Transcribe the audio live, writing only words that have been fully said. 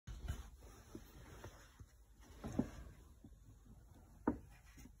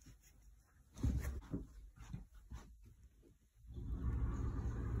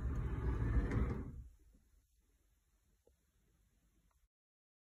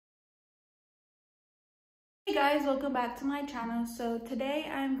guys, welcome back to my channel. So today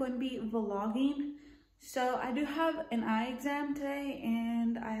I'm going to be vlogging. So I do have an eye exam today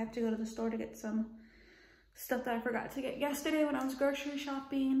and I have to go to the store to get some stuff that I forgot to get yesterday when I was grocery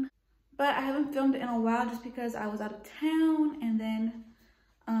shopping. But I haven't filmed in a while just because I was out of town, and then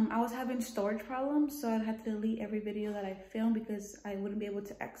I was having storage problems, so I'd have to delete every video that I filmed because I wouldn't be able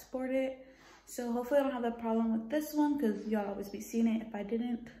to export it. So hopefully I don't have that problem with this one because y'all always be seeing it if I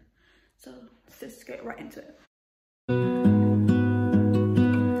didn't. So let's just get right into it.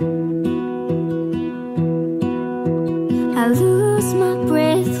 I lose my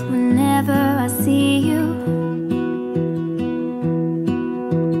breath whenever I see you.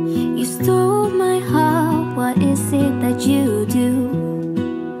 You stole my heart, what is it that you do?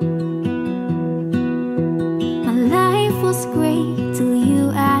 My life was great till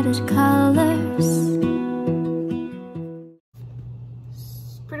you added colors.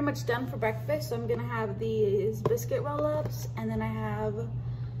 Pretty much done for breakfast, so I'm gonna have these biscuit roll-ups, and then I have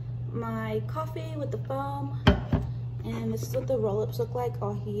my coffee with the foam, and this is what the roll-ups look like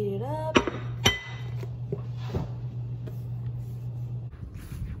all heated up.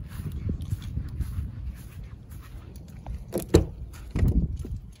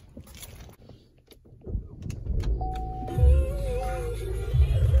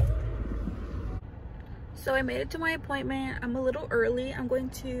 So I made it to my appointment. I'm a little early. I'm going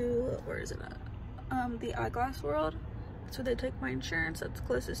to, where is it at? The Eyeglass World. That's where they take my insurance. That's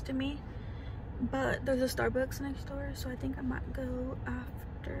closest to me. But there's a Starbucks next door, so I think I might go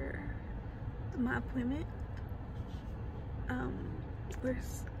after my appointment.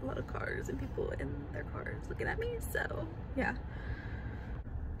 There's a lot of cars and people in their cars looking at me, so yeah.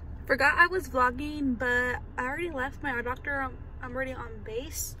 Forgot I was vlogging, but I already left my eye doctor. I'm already on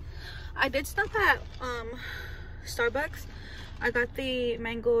base. I did stop at Starbucks. I got the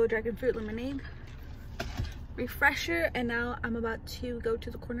mango dragon fruit lemonade refresher, and now I'm about to go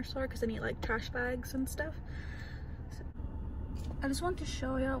to the corner store because I need like trash bags and stuff. So I just want to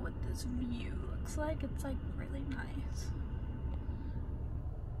show y'all what this view looks like. It's like really nice.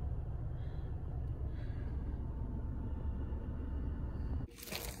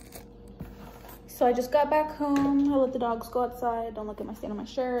 So I just got back home. I let the dogs go outside. Don't look at my stain on my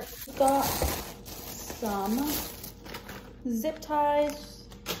shirt. Got some zip ties,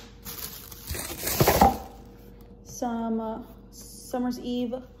 some Summer's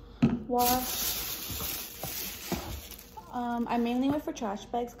Eve wash. I mainly went for trash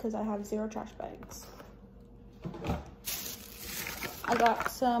bags because I have 0 trash bags. I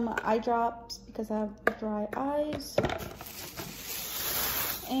got some eye drops because I have dry eyes.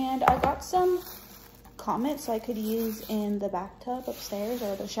 And I got some Comets I could use in the bathtub upstairs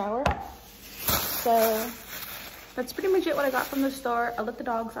or the shower. So that's pretty much it what I got from the store. I let the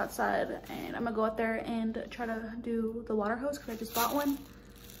dogs outside and I'm gonna go out there and try to do the water hose because I just bought one.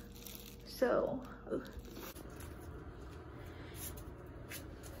 So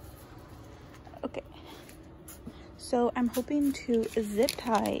okay, so I'm hoping to zip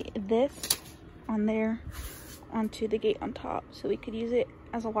tie this on there onto the gate on top so we could use it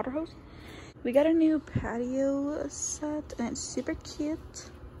as a water hose. We got a new patio set and it's super cute.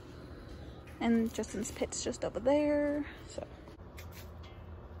 And Justin's pit's just over there.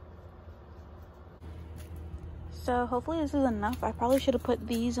 So hopefully this is enough. I probably should have put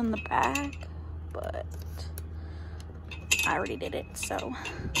these in the back, but I already did it, so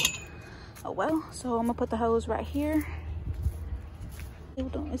oh well. So I'm gonna put the hose right here.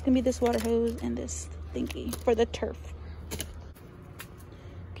 It's gonna be this water hose and this thingy for the turf.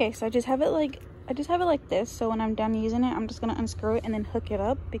 Okay, so I just have it like this, so when I'm done using it, I'm just gonna unscrew it and then hook it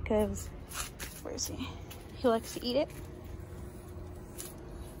up because where is he? He likes to eat it.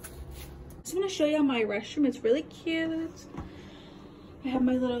 So I'm gonna show you my restroom. It's really cute. I have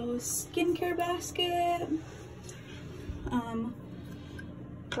my little skincare basket.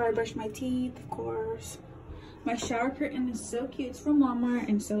 Where I brush my teeth, of course. My shower curtain is so cute. It's from Walmart,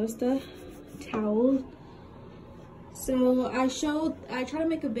 and so is the towel. So I try to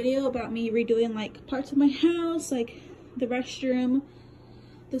make a video about me redoing like parts of my house, like the restroom,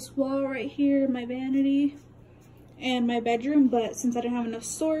 this wall right here, my vanity, and my bedroom. But since I didn't have enough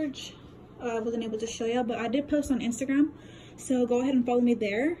storage, I wasn't able to show y'all, but I did post on Instagram. So go ahead and follow me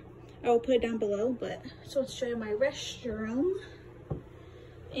there. I will put it down below. But so let's show you my restroom.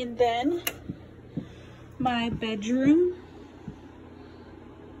 And then my bedroom.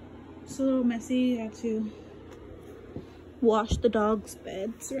 It's a little messy. I have to wash the dog's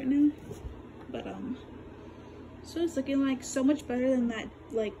beds right now, but so it's looking like so much better than that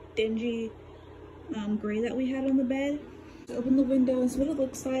like dingy gray that we had on the bed. So open the window. Is what it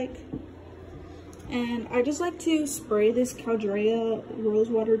looks like. And I just like to spray this Caldrea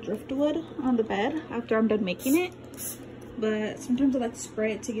Rosewater Driftwood on the bed after I'm done making it. But sometimes I like to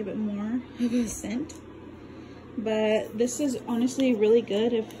spray it to give it more of a scent. But this is honestly really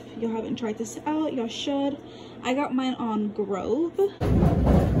good. If y'all haven't tried this out, y'all should. I got mine on Grove.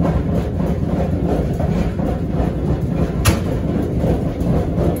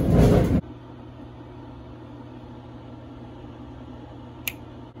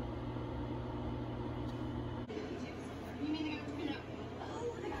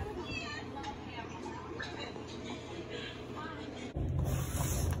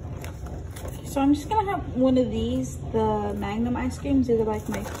 So I'm just gonna have one of these, the Magnum ice creams. These are like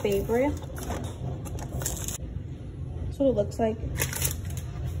my favorite. That's what it looks like.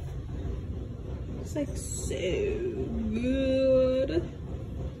 It's like so good.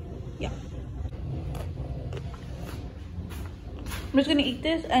 Yeah. I'm just gonna eat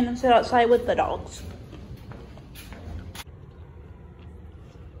this and then sit outside with the dogs.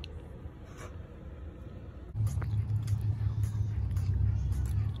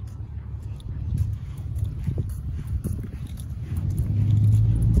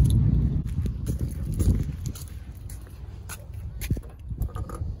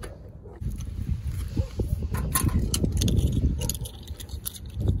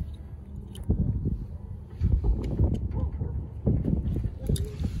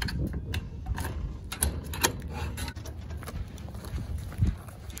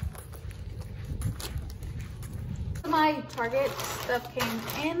 My Target stuff came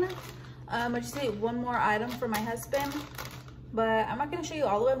in. I just need one more item for my husband, but I'm not going to show you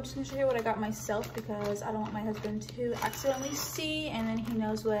all of it. I'm just going to show you what I got myself because I don't want my husband to accidentally see and then he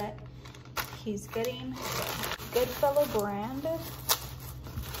knows what he's getting. Goodfellow brand,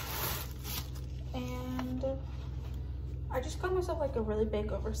 and I just got myself like a really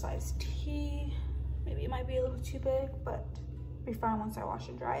big oversized tee. Maybe it might be a little too big, but it'll be fine once I wash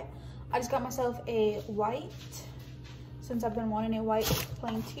and dry it. I just got myself a white, since I've been wanting a white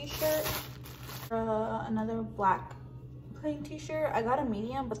plain t-shirt. Another black plain t-shirt. I got a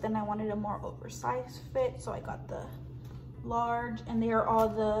medium, but then I wanted a more oversized fit, so I got the large, and they are all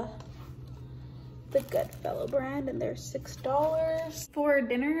the Goodfellow brand, and they're $6. For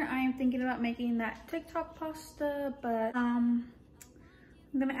dinner, I am thinking about making that TikTok pasta, but I'm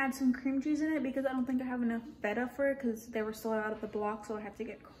gonna add some cream cheese in it because I don't think I have enough feta for it because they were sold out of the block, so I have to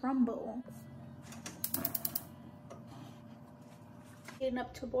get crumble. Heating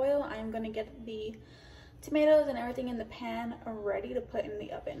up to boil, I'm gonna get the tomatoes and everything in the pan ready to put in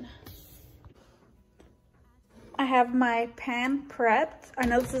the oven. I have my pan prepped. I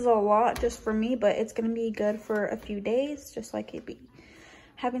know this is a lot just for me, but it's gonna be good for a few days, just like it be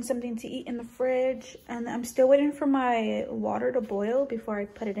having something to eat in the fridge. And I'm still waiting for my water to boil before I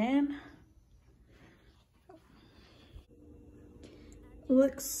put it in.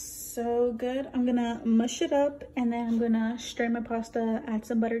 Looks so good. I'm gonna mush it up and then I'm gonna strain my pasta, add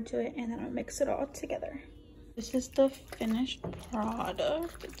some butter to it, and then I'll mix it all together. This is the finished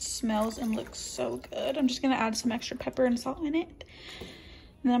product. It smells and looks so good. I'm just gonna add some extra pepper and salt in it, and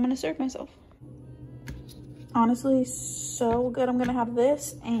then I'm gonna serve myself. Honestly, so good. I'm gonna have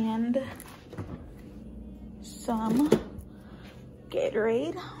this and some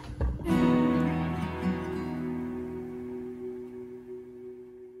Gatorade.